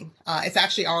developing. It's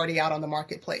actually already out on the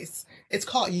marketplace. It's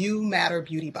called You Matter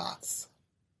Beauty Box.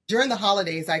 During the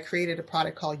holidays, I created a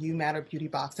product called You Matter Beauty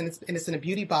Box, and it's in a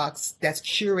beauty box that's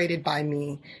curated by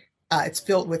me. It's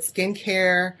filled with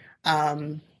skincare,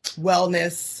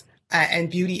 wellness, and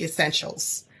beauty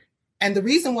essentials. And the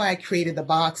reason why I created the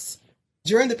box,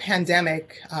 during the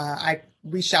pandemic, I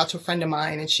reached out to a friend of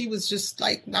mine, and she was just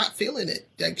like not feeling it.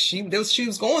 Like she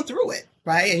was going through it,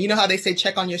 right? And you know how they say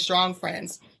check on your strong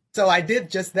friends. So I did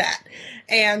just that,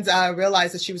 and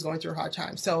realized that she was going through a hard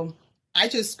time. So I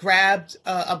just grabbed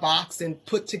a box and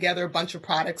put together a bunch of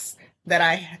products that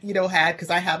I, had, because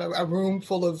I have a room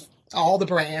full of all the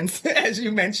brands, as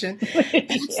you mentioned.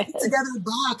 And I just put together a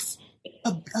box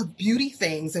of beauty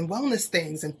things and wellness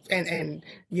things and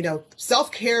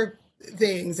self-care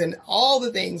things and all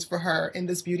the things for her in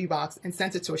this beauty box, and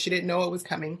sent it to her. She didn't know it was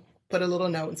coming. Put a little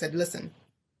note and said, listen,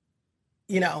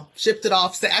 shipped it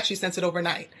off. Actually sent it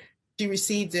overnight. She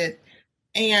received it,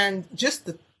 and just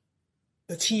the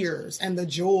tears and the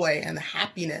joy and the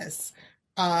happiness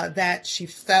that she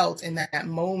felt in that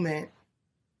moment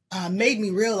made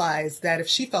me realize that if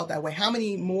she felt that way, how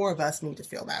many more of us need to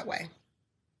feel that way?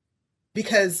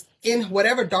 Because in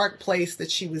whatever dark place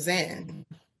that she was in,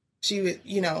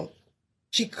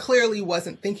 she clearly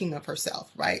wasn't thinking of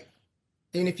herself, right?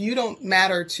 And if you don't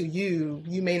matter to you,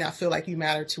 you may not feel like you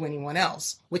matter to anyone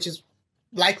else, which is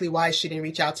likely why she didn't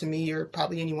reach out to me or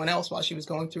probably anyone else while she was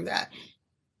going through that.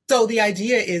 So the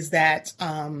idea is that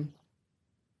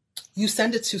you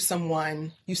send it to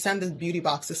someone, you send the beauty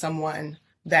box to someone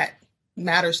that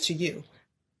matters to you.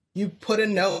 You put a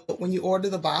note, when you order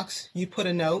the box, you put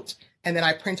a note, and then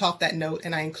I print off that note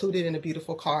and I include it in a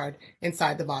beautiful card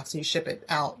inside the box, and you ship it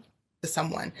out to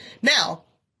someone. Now,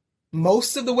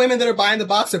 most of the women that are buying the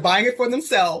box are buying it for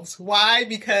themselves. Why?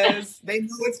 Because they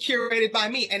know it's curated by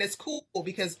me, and it's cool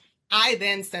because I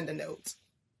then send a note.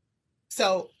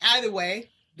 So either way,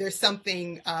 there's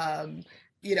something,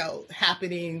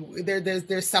 happening.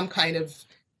 There's some kind of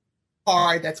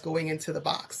card that's going into the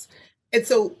box. And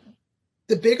so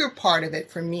the bigger part of it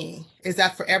for me is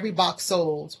that for every box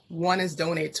sold, one is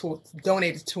donated to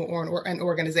an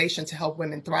organization to help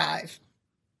women thrive.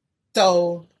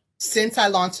 So since I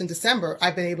launched in December,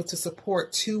 I've been able to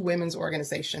support 2 women's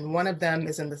organizations. One of them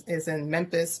is in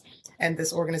Memphis, and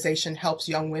this organization helps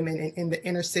young women in the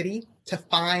inner city to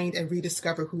find and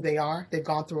rediscover who they are. They've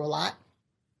gone through a lot.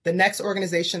 The next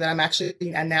organization that I'm actually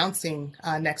announcing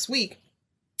next week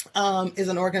is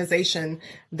an organization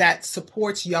that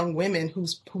supports young women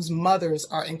whose mothers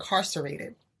are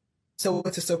incarcerated. So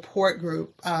it's a support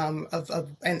group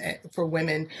for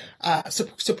women,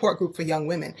 support group for young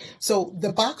women. So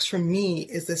the box for me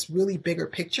is this really bigger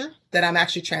picture that I'm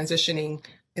actually transitioning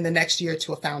in the next year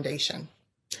to a foundation,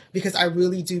 because I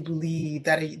really do believe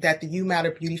that the You Matter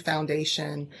Beauty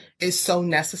Foundation is so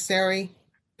necessary,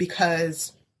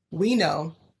 because we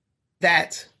know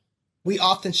that we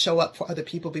often show up for other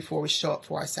people before we show up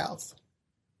for ourselves.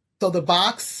 So the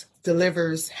box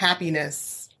delivers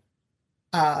happiness,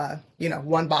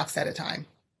 one box at a time.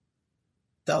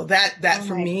 So that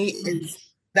for me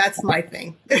that's my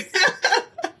thing.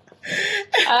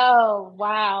 Oh,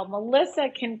 wow. Melissa,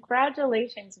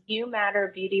 congratulations. You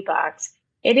Matter Beauty Box.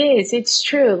 It is. It's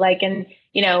true. Like, and,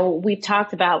 we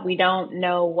talked about, we don't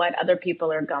know what other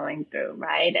people are going through,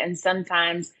 right? And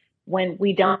sometimes when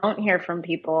we don't hear from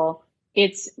people,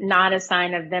 it's not a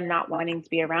sign of them not wanting to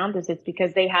be around us. It's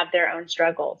because they have their own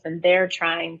struggles and they're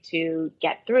trying to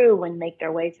get through and make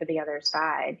their way to the other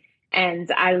side.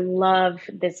 And I love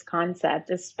this concept,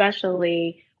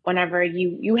 especially whenever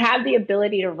you have the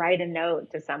ability to write a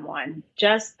note to someone.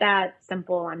 Just that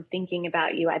simple, I'm thinking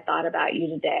about you, I thought about you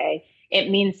today. It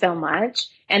means so much.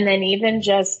 And then even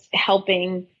just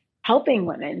helping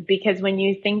women, because when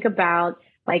you think about,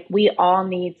 like, we all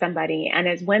need somebody. And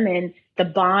as women, the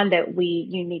bond that we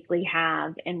uniquely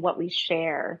have and what we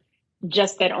share,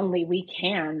 just that only we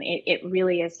can, it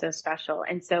really is so special.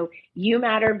 And so You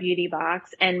Matter Beauty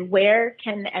Box. And where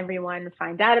can everyone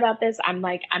find out about this?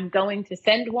 I'm going to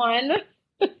send one.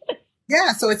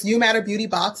 Yeah, so it's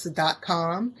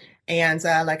youmatterbeautybox.com. And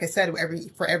like I said,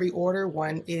 for every order,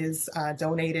 one is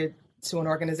donated to an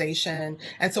organization.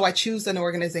 And so I choose an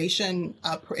organization.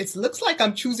 It looks like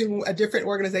I'm choosing a different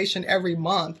organization every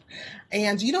month.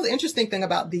 And the interesting thing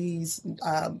about these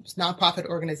nonprofit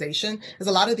organization is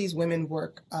a lot of these women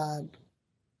work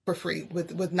for free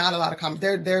with not a lot of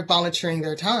they're volunteering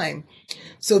their time.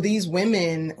 So these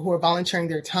women who are volunteering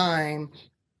their time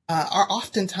are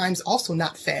oftentimes also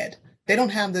not fed. They don't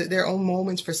have their own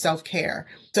moments for self-care.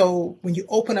 So when you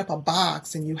open up a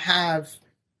box and you have,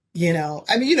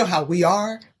 how we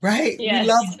are, right?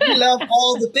 Yes. We love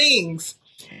all the things.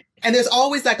 And there's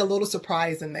always like a little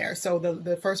surprise in there. So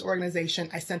the first organization,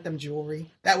 I sent them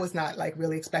jewelry. That was not like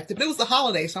really expected, but it was the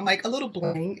holiday. So I'm like, a little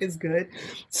bling is good.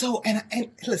 So, and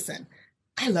listen,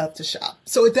 I love to shop.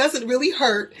 So it doesn't really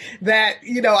hurt that,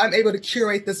 I'm able to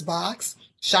curate this box,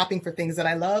 shopping for things that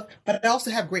I love, but I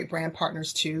also have great brand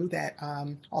partners too that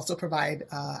also provide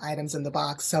items in the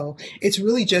box. So it's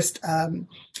really just,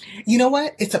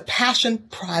 it's a passion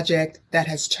project that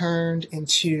has turned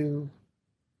into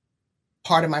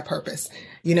part of my purpose,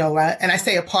 and I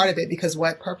say a part of it because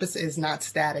what purpose is not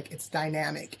static, it's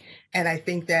dynamic. And I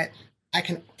think that I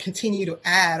can continue to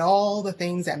add all the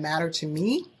things that matter to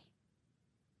me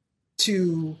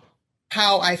to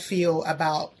how I feel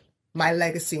about my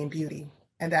legacy in beauty.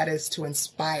 And that is to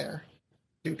inspire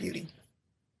through beauty.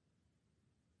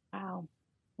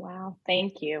 Wow.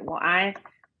 Thank you. Well,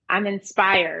 I'm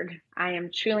inspired. I am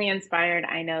truly inspired.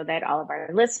 I know that all of our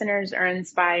listeners are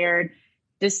inspired.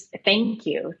 Just thank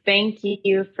you. Thank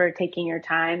you for taking your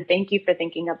time. Thank you for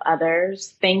thinking of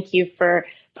others. Thank you for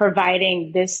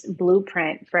providing this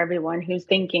blueprint for everyone who's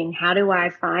thinking, how do I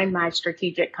find my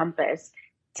strategic compass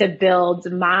to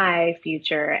build my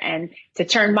future and to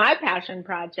turn my passion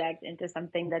project into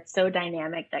something that's so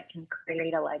dynamic that can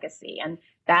create a legacy? And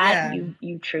that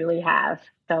you truly have.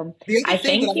 So I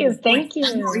thank you. Thank you.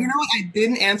 You know what? I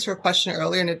didn't answer a question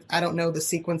earlier, and I don't know the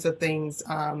sequence of things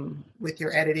with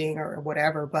your editing or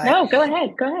whatever. But no, go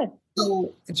ahead. Go ahead.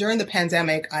 So during the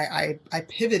pandemic, I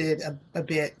pivoted a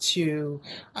bit to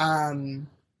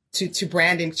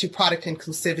branding, to product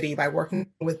inclusivity by working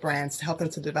with brands to help them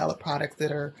to develop products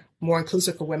that are more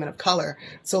inclusive for women of color.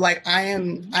 So like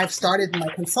I've started my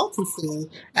consultancy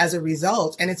as a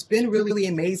result, and it's been really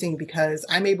amazing because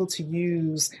I'm able to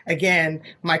use, again,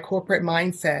 my corporate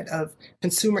mindset of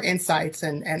consumer insights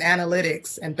and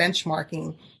analytics and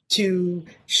benchmarking to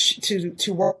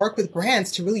work with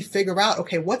brands to really figure out,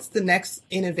 okay, what's the next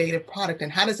innovative product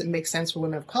and how does it make sense for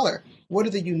women of color? What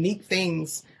are the unique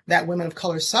things that women of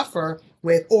color suffer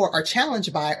with or are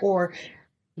challenged by, or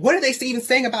what are they even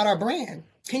saying about our brand?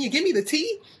 Can you give me the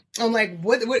tea? I'm like,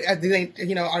 what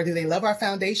do they love our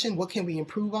foundation? What can we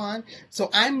improve on?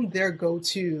 So I'm their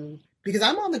go-to because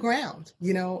I'm on the ground.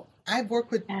 I've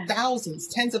worked with thousands,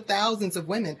 tens of thousands of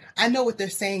women. I know what they're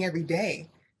saying every day.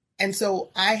 And so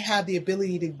I have the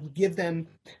ability to give them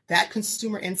that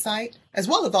consumer insight as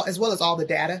well as all the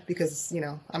data because,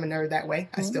 I'm a nerd that way.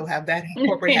 I still have that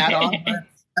corporate hat on. But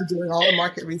I'm doing all the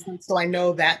market research. So I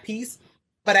know that piece.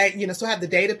 But I have the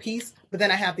data piece, but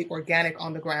then I have the organic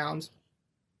on the ground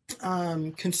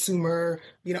consumer,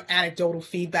 anecdotal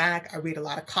feedback. I read a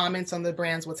lot of comments on the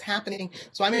brands, what's happening.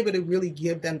 So I'm able to really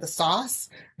give them the sauce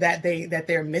that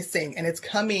they're missing. And it's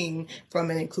coming from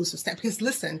an inclusive standpoint. Because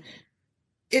listen,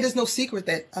 it is no secret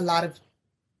that a lot of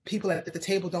people at the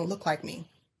table don't look like me.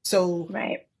 So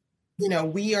right.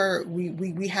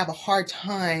 we have a hard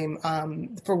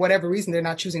time, for whatever reason, they're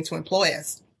not choosing to employ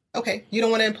us. Okay, you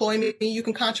don't want to employ me, you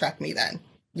can contract me then,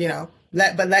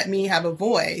 let me have a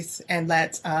voice and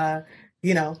let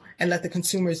the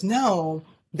consumers know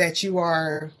that you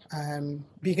are going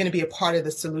to be a part of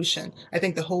the solution. I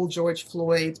think the whole George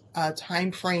Floyd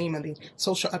time frame and the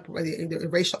the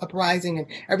racial uprising and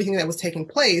everything that was taking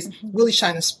place really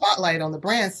shine a spotlight on the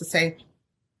brands to say,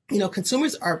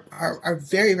 consumers are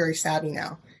very, very savvy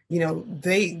now.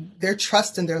 Their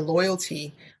trust and their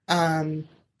loyalty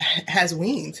has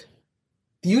waned.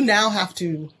 You now have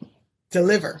to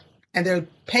deliver, and they're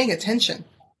paying attention,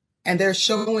 and they're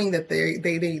showing that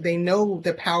they know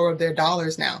the power of their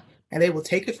dollars now, and they will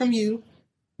take it from you,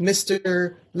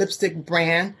 Mr. Lipstick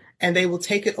brand, and they will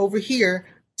take it over here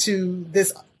to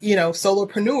this,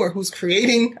 solopreneur who's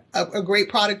creating a great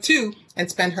product too,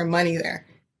 and spend her money there.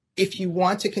 If you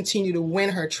want to continue to win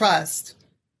her trust,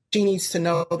 she needs to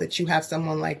know that you have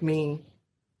someone like me,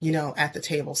 at the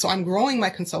table. So I'm growing my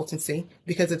consultancy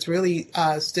because it's really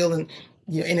still in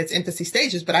its infancy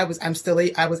stages. But I was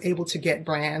able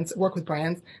to work with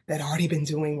brands that I'd already been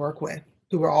doing work with,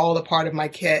 who were all a part of my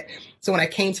kit. So when I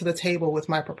came to the table with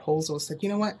my proposal, I said, you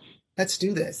know what, let's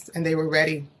do this, and they were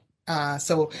ready.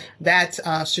 So that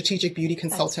strategic beauty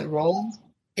consultant role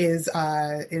is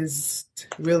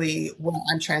really what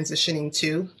I'm transitioning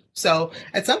to. So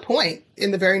at some point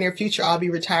in the very near future, I'll be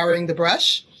retiring the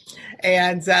brush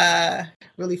and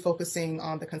really focusing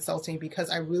on the consulting, because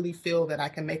I really feel that I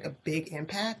can make a big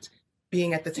impact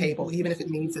being at the table, even if it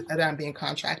means that I'm being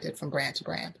contracted from brand to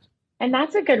brand. And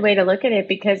that's a good way to look at it,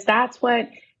 because that's what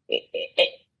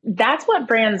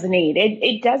brands need.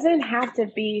 It doesn't have to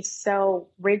be so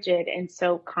rigid and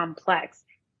so complex.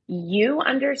 You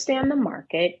understand the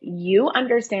market, you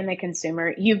understand the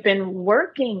consumer, you've been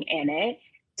working in it.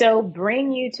 So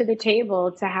bring you to the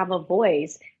table to have a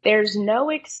voice. There's no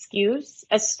excuse,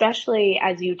 especially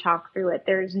as you talk through it,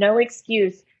 there's no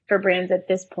excuse for brands at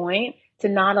this point to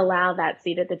not allow that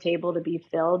seat at the table to be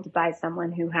filled by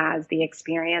someone who has the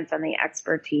experience and the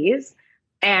expertise.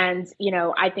 And,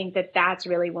 I think that that's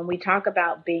really when we talk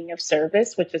about being of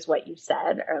service, which is what you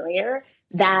said earlier,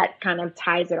 that kind of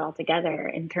ties it all together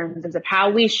in terms of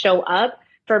how we show up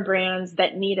for brands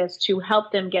that need us to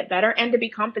help them get better and to be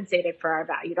compensated for our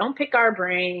value. Don't pick our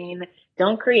brain.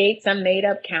 Don't create some made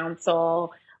up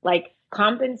council.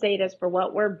 Compensate us for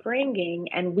what we're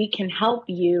bringing, and we can help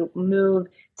you move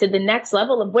to the next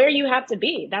level of where you have to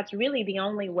be. That's really the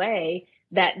only way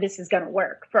that this is going to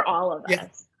work for all of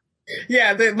us.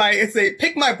 Yeah, it's a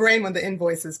pick my brain when the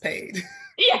invoice is paid.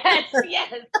 Yes.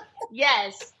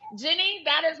 Jenny,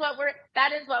 that is what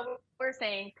we're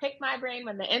saying. Pick my brain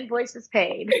when the invoice is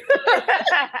paid.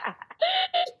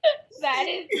 That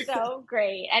is so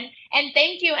great. And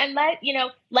thank you. And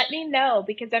let me know,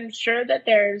 because I'm sure that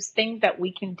there's things that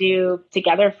we can do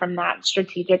together from that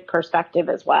strategic perspective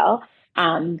as well.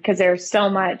 Because there's so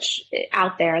much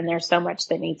out there and there's so much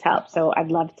that needs help. So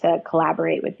I'd love to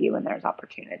collaborate with you when there's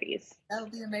opportunities. That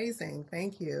would be amazing.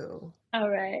 Thank you. All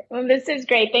right. Well, this is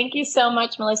great. Thank you so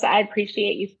much, Melissa. I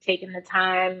appreciate you taking the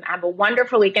time. Have a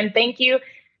wonderful weekend. Thank you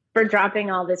for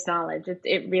dropping all this knowledge.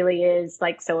 It really is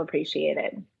so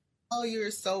appreciated. Oh,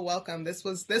 you're so welcome. This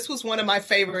was one of my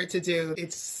favorite to do.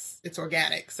 It's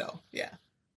organic. So yeah.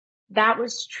 That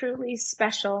was truly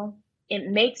special. It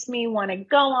makes me want to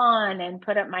go on and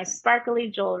put up my sparkly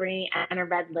jewelry and a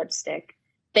red lipstick.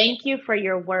 Thank you for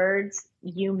your words.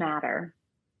 You matter.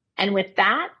 And with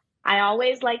that, I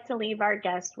always like to leave our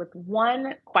guests with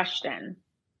one question.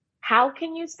 How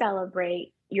can you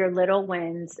celebrate your little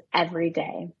wins every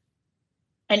day?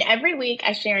 And every week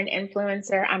I share an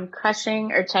influencer I'm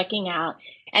crushing or checking out.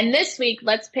 And this week,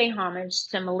 let's pay homage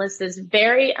to Melissa's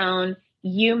very own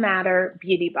You Matter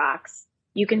Beauty Box.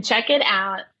 You can check it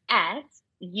out at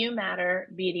You Matter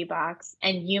Beauty Box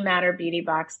and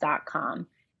youmatterbeautybox.com.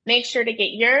 Make sure to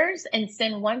get yours and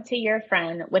send one to your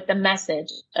friend with a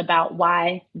message about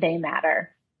why they matter.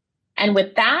 And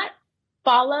with that,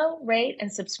 follow, rate,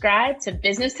 and subscribe to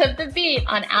Business of the Beat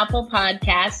on Apple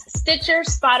Podcasts, Stitcher,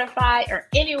 Spotify, or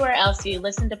anywhere else you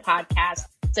listen to podcasts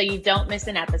so you don't miss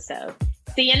an episode.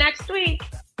 See you next week.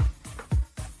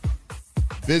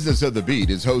 Business of the Beat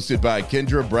is hosted by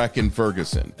Kendra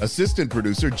Bracken-Ferguson, assistant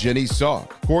producer Jenny Salk,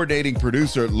 coordinating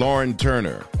producer Lauren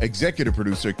Turner, executive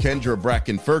producer Kendra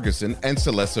Bracken-Ferguson and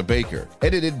Celessa Baker,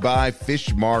 edited by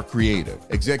Fishmar Creative,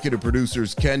 executive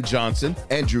producers Ken Johnson,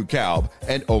 Andrew Kalb,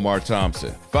 and Omar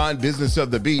Thompson. Find Business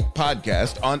of the Beat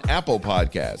podcast on Apple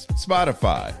Podcasts,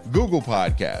 Spotify, Google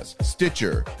Podcasts,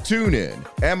 Stitcher, TuneIn,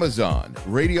 Amazon,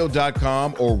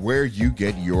 radio.com, or where you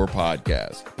get your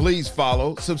podcasts. Please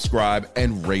follow, subscribe, and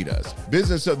and rate us.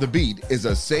 Business of the Beat is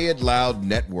a Say It Loud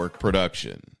Network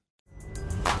production.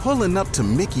 Pulling up to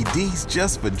Mickey D's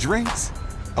just for drinks?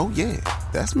 Oh yeah,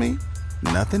 that's me.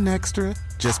 Nothing extra,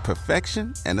 just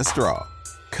perfection and a straw.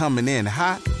 Coming in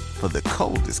hot for the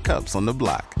coldest cups on the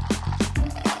block.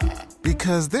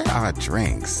 Because there are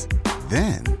drinks.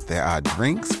 Then there are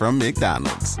drinks from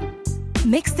McDonald's.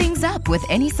 Mix things up with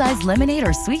any size lemonade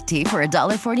or sweet tea for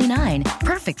 $1.49.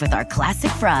 Perfect with our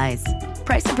classic fries.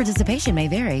 Price and participation may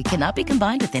vary. Cannot be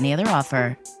combined with any other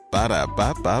offer.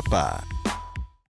 Ba-da-ba-ba-ba.